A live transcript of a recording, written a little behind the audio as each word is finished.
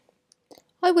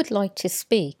I would like to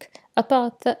speak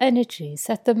about the energies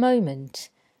at the moment.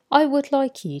 I would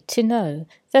like you to know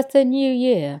that the new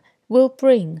year will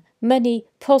bring many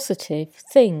positive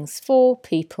things for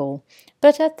people,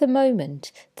 but at the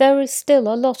moment there is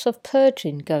still a lot of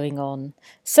purging going on,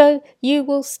 so you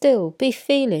will still be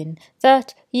feeling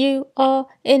that you are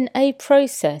in a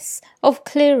process of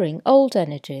clearing old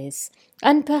energies.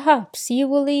 And perhaps you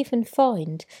will even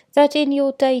find that in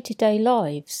your day-to-day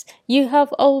lives you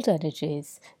have old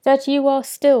energies that you are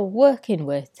still working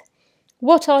with.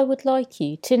 What I would like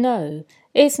you to know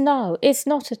is now is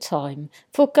not a time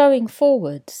for going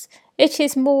forwards. It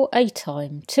is more a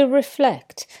time to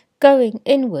reflect, going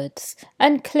inwards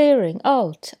and clearing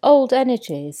out old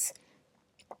energies.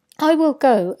 I will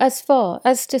go as far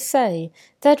as to say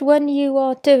that when you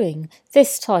are doing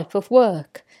this type of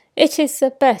work, it is the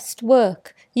best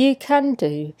work you can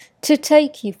do to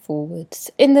take you forwards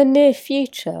in the near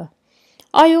future.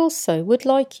 I also would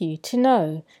like you to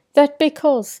know that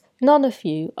because none of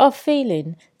you are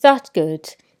feeling that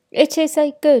good, it is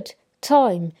a good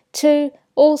time to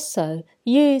also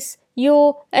use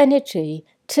your energy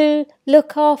to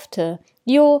look after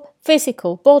your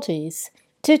physical bodies,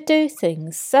 to do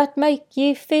things that make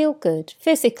you feel good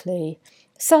physically,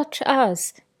 such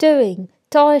as doing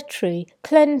dietary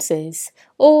cleanses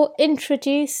or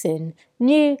introducing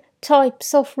new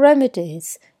types of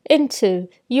remedies into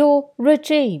your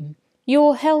regime,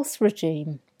 your health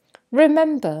regime.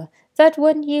 Remember that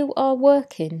when you are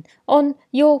working on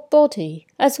your body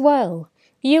as well,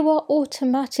 you are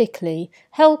automatically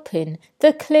helping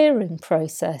the clearing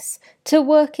process to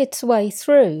work its way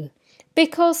through,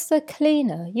 because the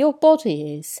cleaner your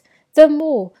body is, the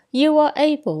more you are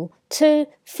able to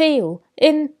feel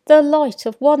in the light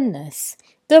of oneness,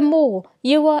 the more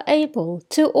you are able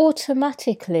to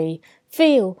automatically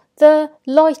feel the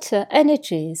lighter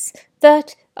energies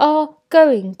that are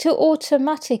going to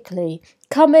automatically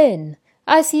come in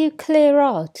as you clear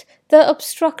out the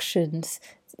obstructions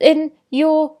in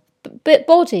your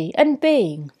body and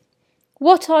being.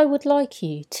 What I would like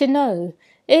you to know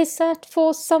is that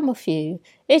for some of you,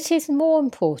 it is more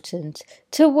important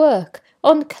to work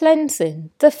on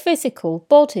cleansing the physical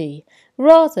body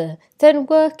rather than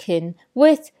working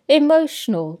with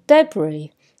emotional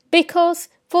debris, because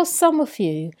for some of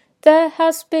you, there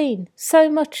has been so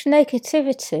much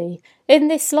negativity in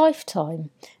this lifetime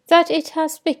that it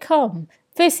has become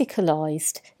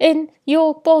physicalized in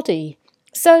your body.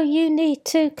 So you need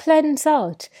to cleanse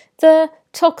out the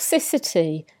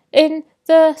toxicity in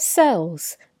the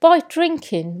cells by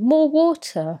drinking more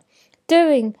water,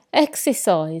 doing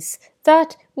exercise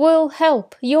that will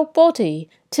help your body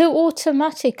to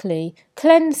automatically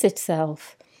cleanse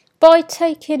itself, by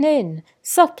taking in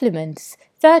supplements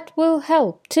that will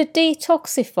help to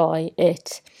detoxify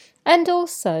it, and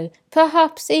also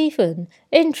perhaps even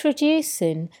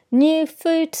introducing new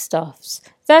foodstuffs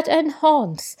that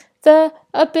enhance the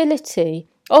ability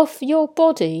of your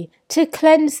body to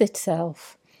cleanse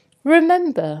itself.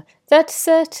 Remember that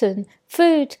certain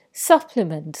food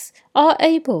supplements are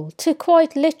able to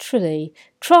quite literally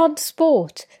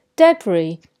transport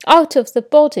debris out of the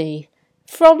body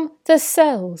from the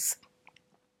cells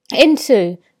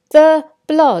into the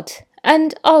blood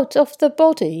and out of the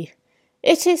body.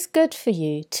 It is good for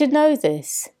you to know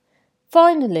this.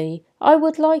 Finally, I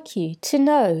would like you to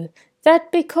know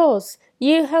that because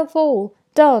you have all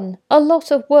done a lot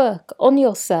of work on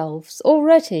yourselves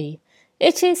already,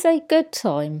 it is a good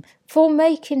time for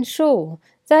making sure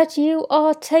that you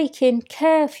are taking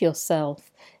care of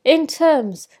yourself in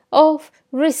terms of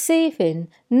receiving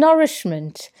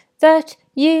nourishment that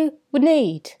you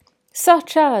need,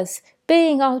 such as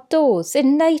being outdoors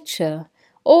in nature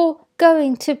or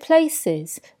going to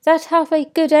places that have a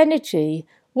good energy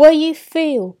where you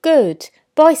feel good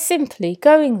by simply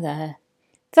going there.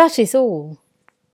 That is all.